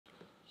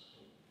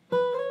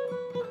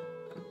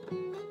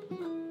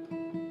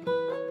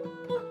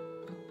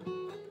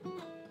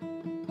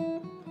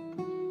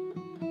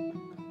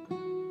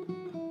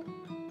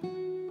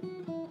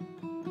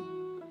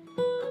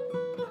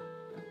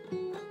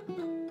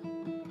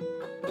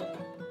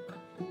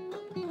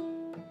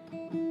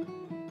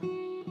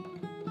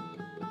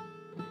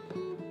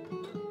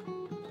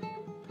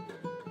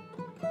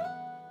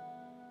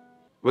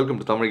Welcome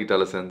to Thaman Guitar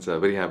Lessons.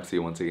 Very happy to see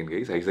you once again,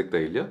 guys.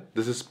 Thayil here.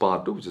 This is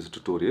part 2, which is a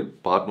tutorial.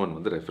 Part 1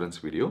 வந்து reference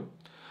video.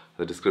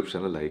 The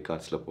description like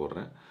cardsல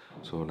போடுறேன்.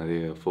 So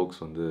நிறைய folks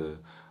வந்து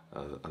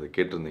அதை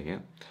கேட்டிருந்தீங்க.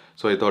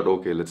 So I thought,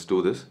 okay, let's do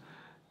this.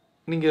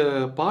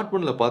 நீங்கள் part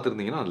 1ல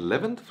பார்த்துருந்தீங்கன்னா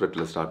 11th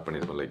fretல start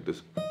பண்ணியிருப்பேன் like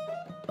this.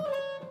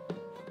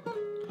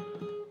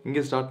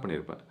 இங்கே ஸ்டார்ட்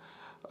பண்ணியிருப்பேன்.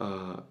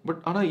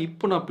 பட் ஆனால்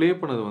இப்போ நான் ப்ளே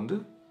பண்ணது வந்து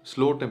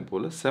ஸ்லோ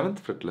டெம்போவில் 7th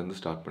fretலேருந்து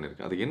ஸ்டார்ட்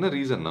பண்ணியிருக்கேன். அதுக்கு என்ன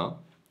ரீசன்னா,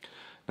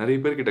 நிறைய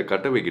பேர்கிட்ட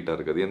கட்டவே கிட்டார்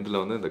இருக்குது. அது எந்தில்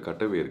வந்து இந்த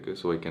கட்டவே இருக்குது.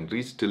 So I can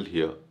reach still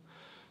here.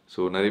 So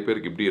நிறைய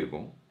பேருக்கு இப்படி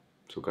இருக்கும்.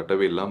 ஸோ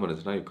கட்டவே இல்லாமல்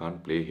இருந்துச்சுன்னா you can't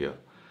play here.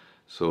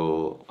 So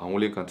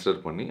அவங்களையும்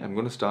கன்சிடர் பண்ணி I'm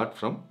gonna start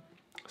from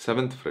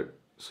 7th fret.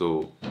 So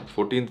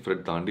 14th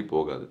fret தாண்டி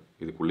போகாது,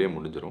 இதுக்குள்ளேயே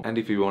முடிஞ்சிடும்.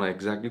 And if you want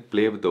exactly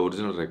play with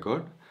original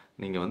record,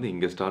 நீங்கள் வந்து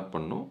இங்கே ஸ்டார்ட்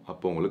பண்ணணும்.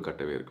 அப்போ உங்களுக்கு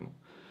கட்டவே இருக்கணும்.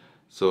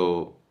 ஸோ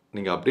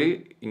நீங்கள் அப்படியே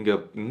இங்கே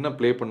என்ன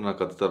ப்ளே பண்ண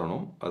நான்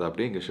கற்றுத்தரணும், அதை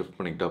அப்படியே இங்கே ஷிஃப்ட்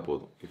பண்ணிக்கிட்டா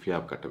போதும். இஃப் யூ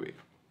ஹேவ் கட்டவே.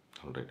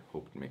 Alright,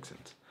 hope it make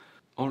sense.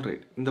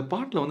 Alright, இந்த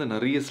பாட்டில் வந்து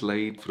நிறைய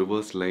ஸ்லைட்,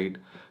 ரிவர்ஸ் ஸ்லைட்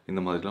இந்த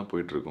மாதிரிலாம்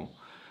போயிட்டுருக்கும்.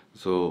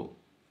 ஸோ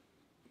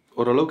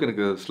ஓரளவுக்கு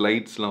எனக்கு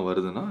ஸ்லைட்ஸ்லாம்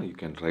வருதுன்னா you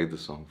can try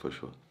this song for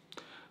sure.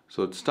 So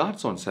it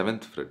starts on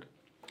 7th fret.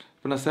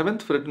 இப்போ நான்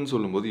 7th fretன்னு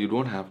சொல்லும்போது you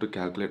don't have to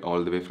calculate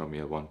all the way from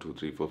year 1 2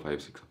 3 4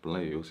 5 6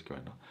 அப்படிலாம் யோசிக்க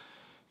வேண்டாம்.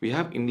 வி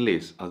ஹேவ்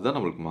இன்லேஸ், அதுதான்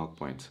நம்மளுக்கு மார்க்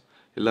பாயிண்ட்ஸ்.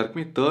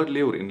 எல்லாருக்குமே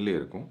தேர்ட்லேயே ஒரு இன்லே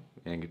இருக்கும்.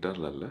 என்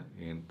கிட்டாரில் இல்லை,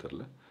 ஏன்னு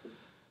தெரில.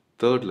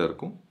 3rd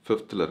இருக்கும்,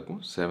 5th இருக்கும்,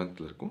 7th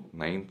இருக்கும்,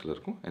 9th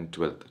இருக்கும் அண்ட்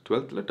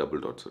 12th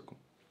டபுள் டாட்ஸ்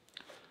இருக்கும்.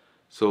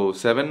 ஸோ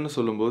 7ன்னு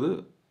சொல்லும்போது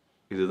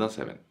இதுதான்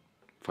 7,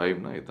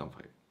 5னா இதுதான்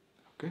 5.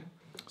 ஓகே,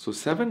 ஸோ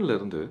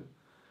 7லேருந்து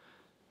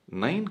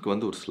 9க்கு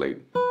வந்து ஒரு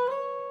ஸ்லைட்.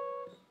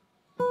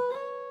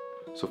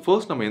 ஸோ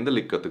ஃபர்ஸ்ட் நம்ம எந்த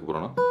லிக் கற்றுக்க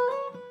போகிறோன்னா,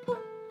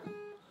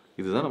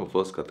 இதுதான் நம்ம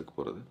ஃபர்ஸ்ட் கற்றுக்க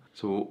போகிறது.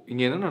 ஸோ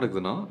இங்கே என்ன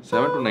நடக்குதுன்னா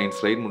 7 to 9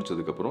 ஸ்லைட்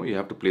முடிச்சதுக்கப்புறம் you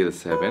have to play the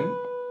 7.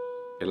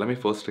 எல்லாமே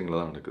ஃபர்ஸ்ட்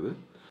ஸ்ட்ரிங்கில் தான் நடக்குது.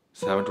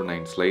 7 to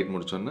 9 slide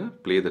முடிச்சோன்னே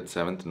play that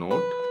 7th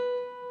note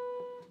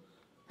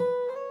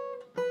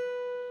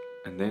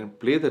and then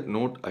play that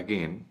note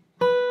again.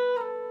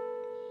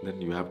 Then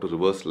you have to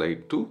reverse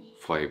slide to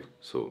 5.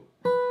 So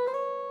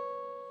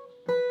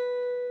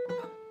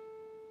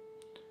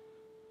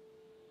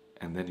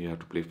and then you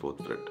have to play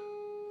 4th fret.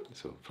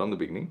 So from the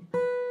beginning,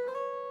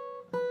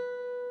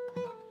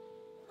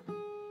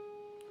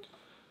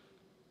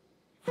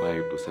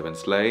 five to 7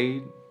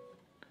 slide,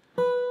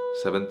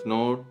 7th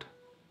note,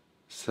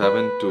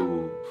 7 to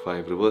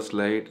 5 reverse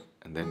slide,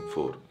 and then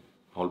 4.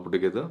 All put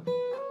together.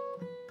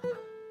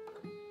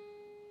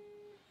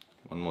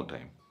 One more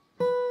time.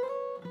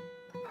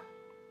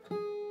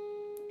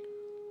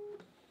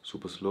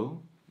 Super slow.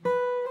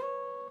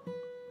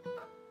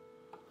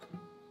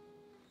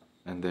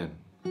 And then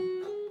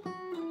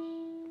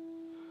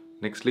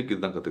next lick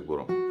இதுதான் கற்றுக்க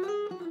போகிறோம்.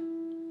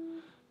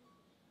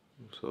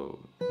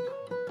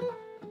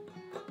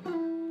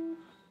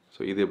 So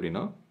இது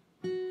எப்படின்னா,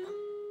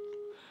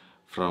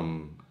 from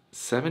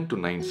 7 to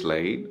 9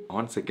 slide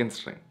on 2nd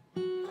string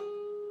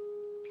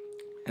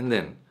and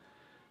then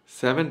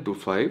 7 to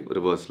 5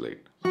 reverse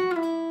slide.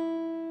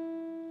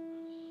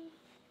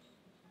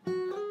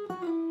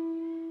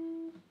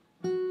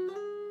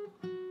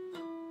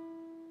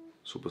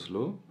 Super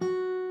slow.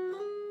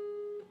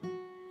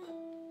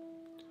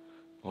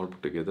 All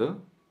put together.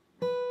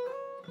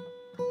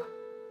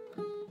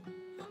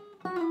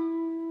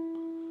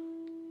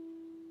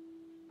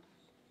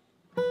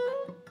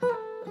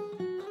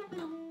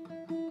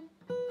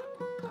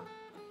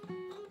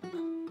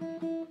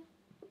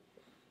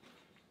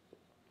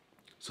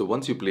 So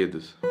once you play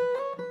this,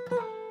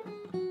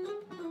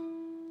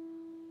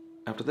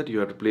 after that you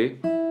have to play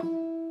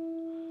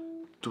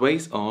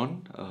twice on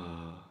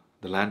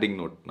the landing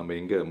note. நம்ம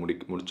எங்கே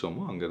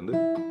முடிச்சோமோ அங்கேருந்து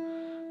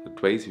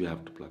twice you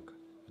have to pluck,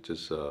 which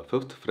is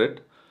 5th fret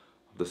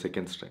of the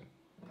 2nd string.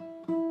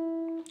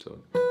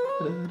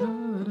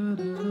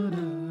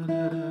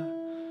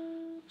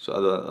 So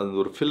அது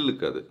ஒரு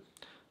ஃபில்லுக்கு அது.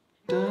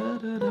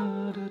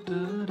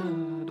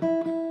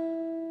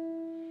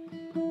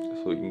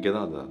 So இங்கே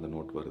தான் அந்த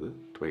note வருது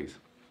twice.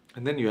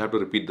 And then you have to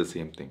repeat the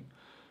same thing.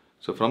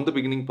 So from the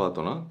beginning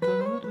பார்த்தோன்னா,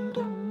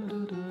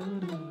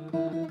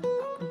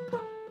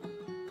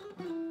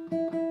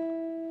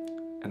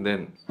 and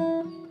then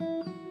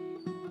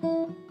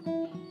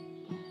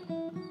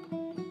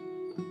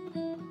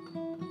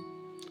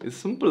இது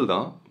simple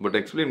தான், பட்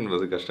எக்ஸ்பிளைன்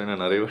பண்ணுறது கஷ்டம்,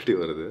 நிறைய வாட்டி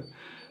வருது.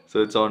 So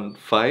it's on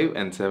 5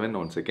 and 7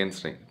 on 2nd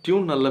string.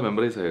 Tune நல்லா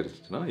மெமரைஸ்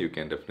ஆகிடுச்சுன்னா you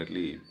can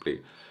definitely play.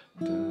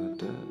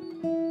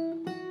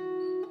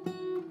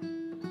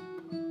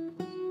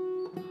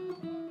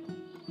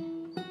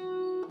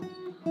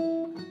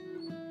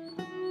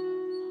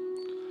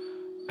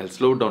 I'll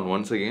slow down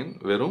once again.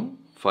 வெறும்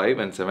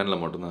 5 and 7ல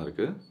மட்டும்தான்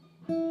இருக்கு.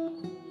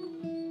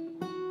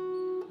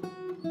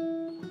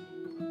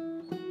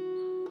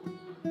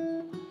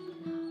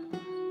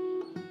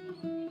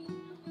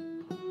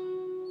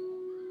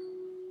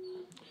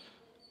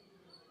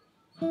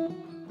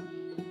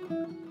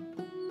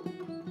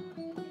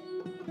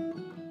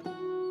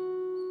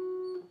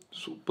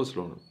 Super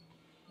slow.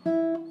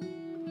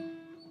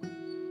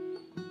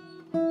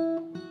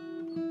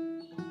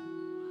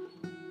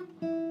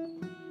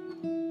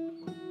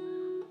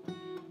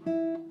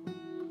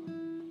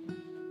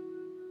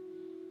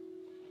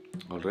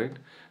 All right.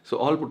 So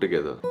all put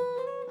together.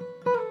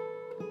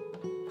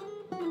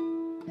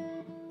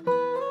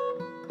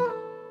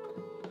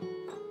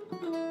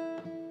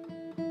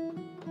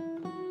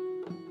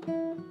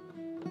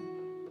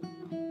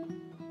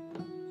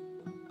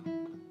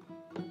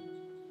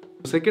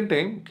 Second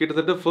time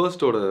கிட்டத்தட்ட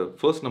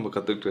ஃபர்ஸ்ட் நம்ம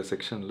கத்துக்கிட்ட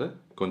செக்ஷன்ல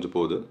கொஞ்சம்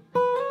போகுது.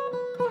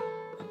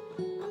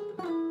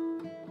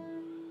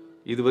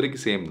 இது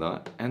வரைக்கும் சேம் தான்.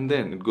 And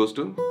then it goes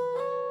to,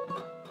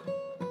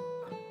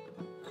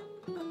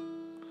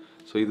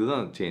 so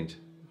இதுதான் சேஞ்ச்.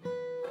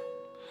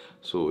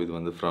 ஸோ இது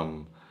வந்து from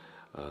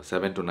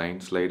 7 to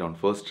 9 slide on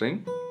first string,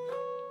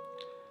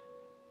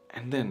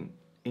 and then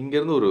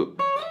இங்கேருந்து ஒரு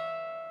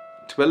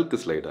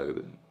 12க்கு ஸ்லைட்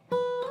ஆகுது.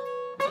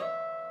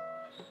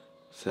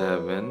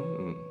 7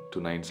 to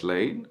 9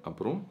 slide,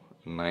 அப்புறம்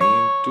 9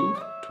 to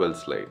 12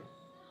 slide,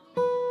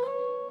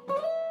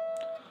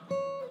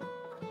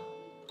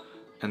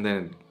 and then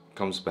it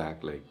comes back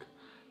like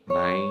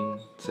 9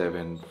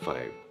 7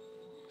 5.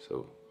 So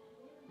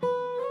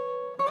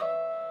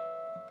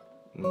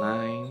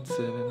 9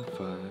 7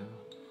 5.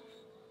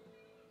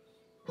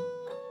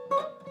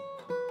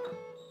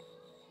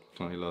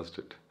 I lost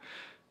it.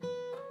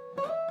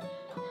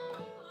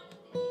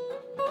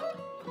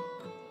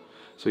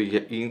 So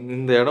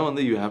இந்த இடம்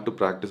வந்து you have to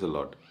practice a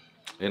lot.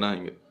 ஏன்னா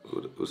இங்கே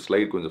ஒரு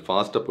ஸ்லைட் கொஞ்சம்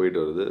ஃபாஸ்ட்டாக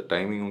போயிட்டு வருது,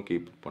 டைமிங்கும்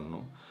கீப்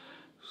பண்ணணும்.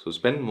 So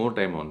spend more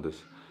time on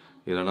this.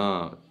 இல்லைனா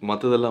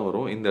மற்றதெல்லாம்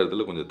வரும், இந்த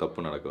இடத்துல கொஞ்சம்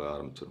தப்பு நடக்க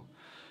ஆரம்பிச்சிடும்.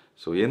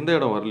 ஸோ எந்த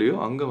இடம் வரலையோ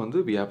அங்கே வந்து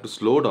we have to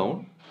slow down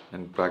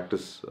and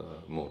practice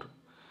more.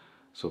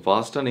 So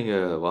ஃபாஸ்ட்டாக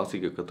நீங்கள்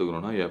வாசிக்க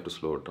கற்றுக்கணுன்னா you have to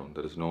slow down.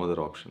 There is no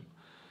other option.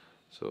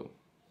 So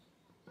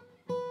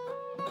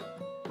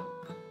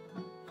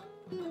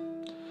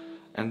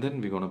and then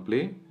we're going to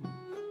play.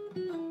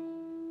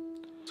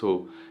 So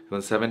it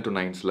was 7 to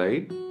 9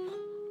 slide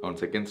on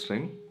second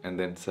string, and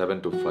then 7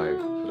 to 5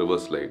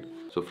 reverse slide.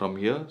 So from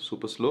here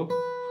super slow,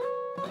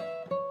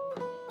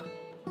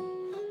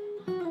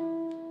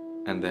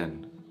 and then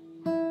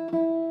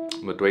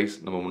நம்ம twice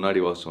நம்ம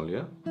முன்னாடி வாசிச்சோம்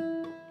இல்லையா,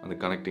 அந்த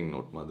connecting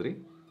note மாதிரி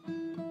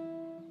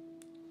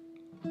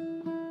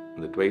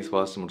அந்த twice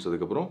வாசிச்சு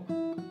முடிச்சதுக்கப்புறம்,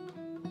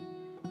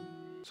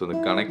 so அந்த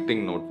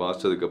கனெக்டிங் நோட்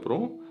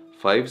வாசிச்சதுக்கப்புறம்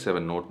 5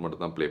 7 நோட்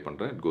மட்டும் தான் ப்ளே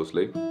பண்ணுறேன். It goes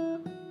like,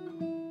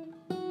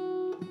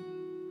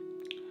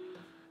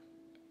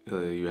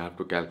 you have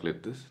to calculate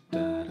this.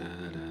 Da, da,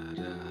 da,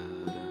 da,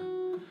 da.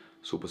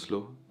 Super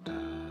slow. Da,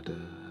 da,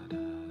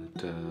 da,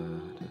 da,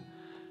 da.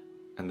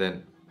 And then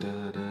da,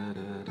 da,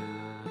 da, da,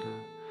 da.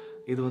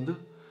 இது வந்து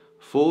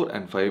 4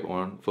 and 5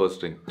 on first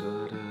string. Da,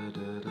 da,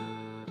 da, da,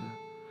 da.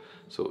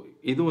 So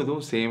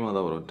இதுவும் சேமாக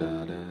தான் வரும். Da,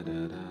 da, da,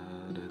 da,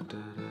 da,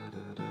 da, da,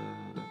 da, da.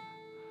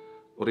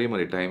 ஒரே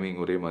மாதிரி timing,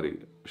 ஒரே மாதிரி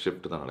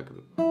ஷிஃப்ட் தான்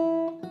நடக்குது.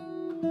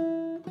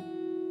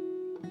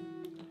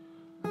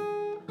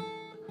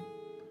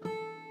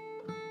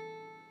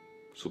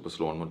 Super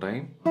slow one more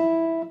time.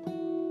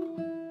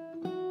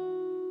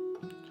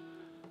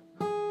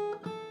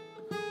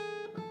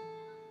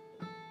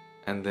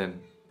 And then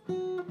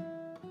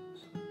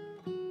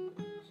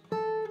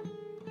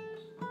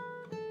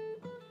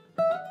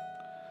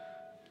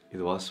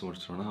இது வாசிச்சு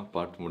முடிச்சோன்னா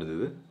பாட்டு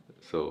முடிஞ்சது.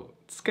 So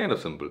it's kind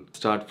of simple.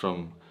 Start from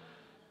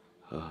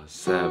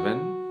 7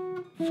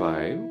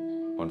 5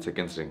 on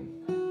second string.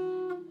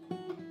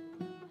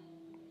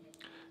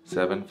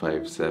 7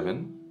 5 7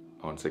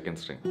 on second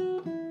string.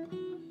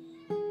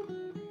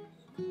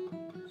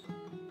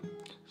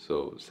 So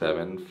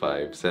 7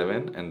 5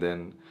 7, and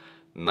then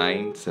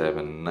 9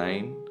 7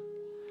 9,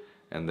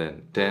 and then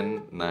 10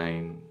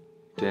 9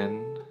 10,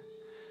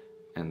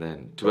 and then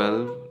 12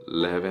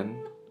 11,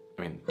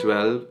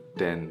 12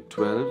 10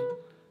 12,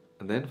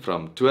 and then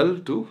from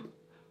 12 to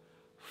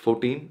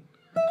 14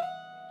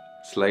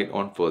 slide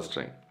on first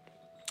string.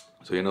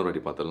 So you know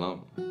already பார்த்தலாம்,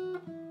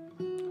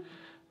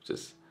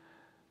 just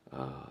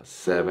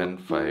 7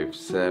 5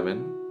 7.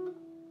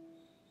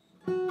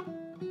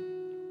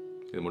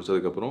 இது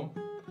முடிச்சதுக்கப்புறம்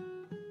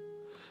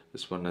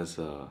this one is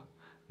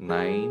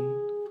 9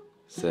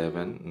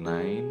 7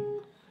 9,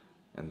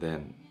 and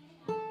then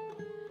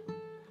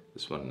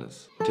this one is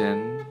 10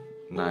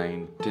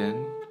 9 10,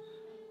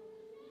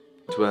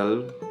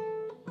 12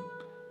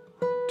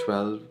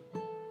 12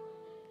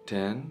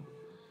 10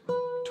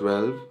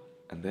 12,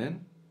 and then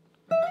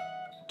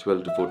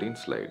 12 to 14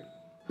 slide.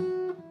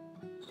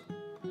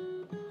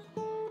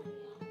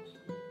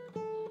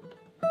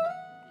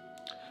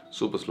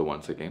 Super slow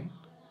once again.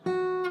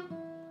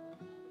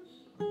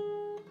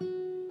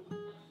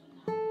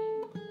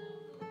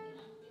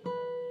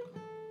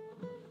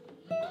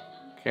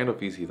 Kind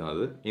of easy தான்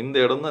அது. இந்த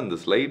இடம் தான், இந்த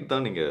slide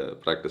தான் நீங்கள்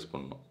ப்ராக்டிஸ்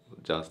பண்ணணும்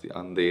ஜாஸ்தி.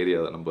 அந்த ஏரியா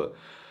நம்ம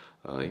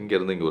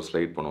இங்கேருந்து இங்கே ஒரு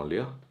ஸ்லைட் பண்ணோம்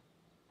இல்லையா,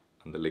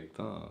 அந்த லெக்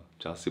தான்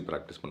ஜாஸ்தி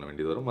ப்ராக்டிஸ் பண்ண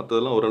வேண்டியது வரும்.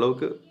 மற்றதெல்லாம்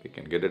ஓரளவுக்கு you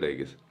can get it I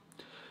guess.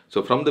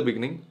 So from the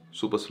beginning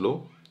super slow.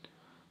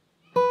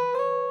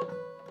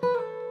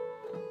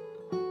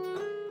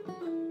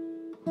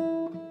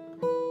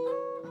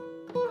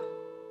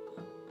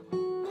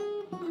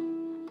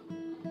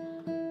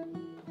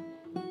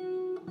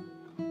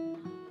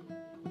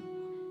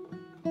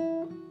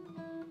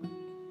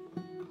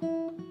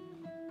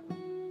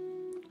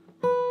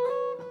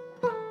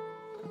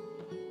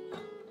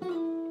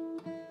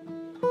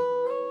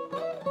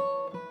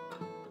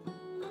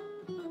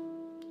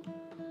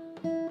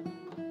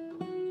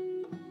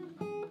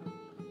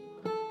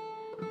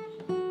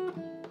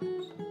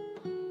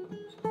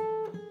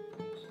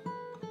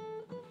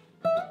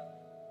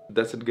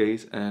 that's it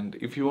guys. And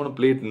if you want to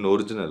play it in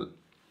original,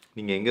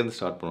 நீங்கள் எங்கேருந்து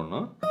ஸ்டார்ட்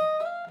பண்ணணும்னா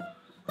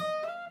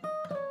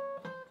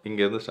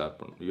இங்கேருந்து ஸ்டார்ட்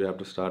பண்ணணும். You have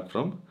to start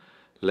from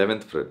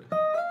 11th fret.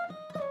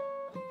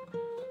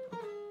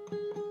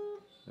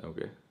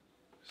 Okay,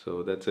 so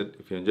that's it.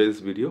 If you enjoy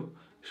this video,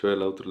 show your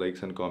love through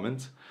likes and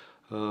comments.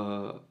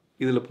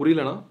 இதில்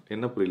புரியலனா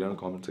என்ன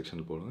புரியலன்னு comment section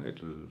போடுங்க. It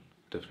will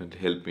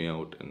definitely help me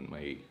out in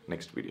my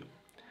next video.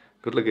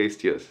 Good luck guys,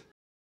 cheers.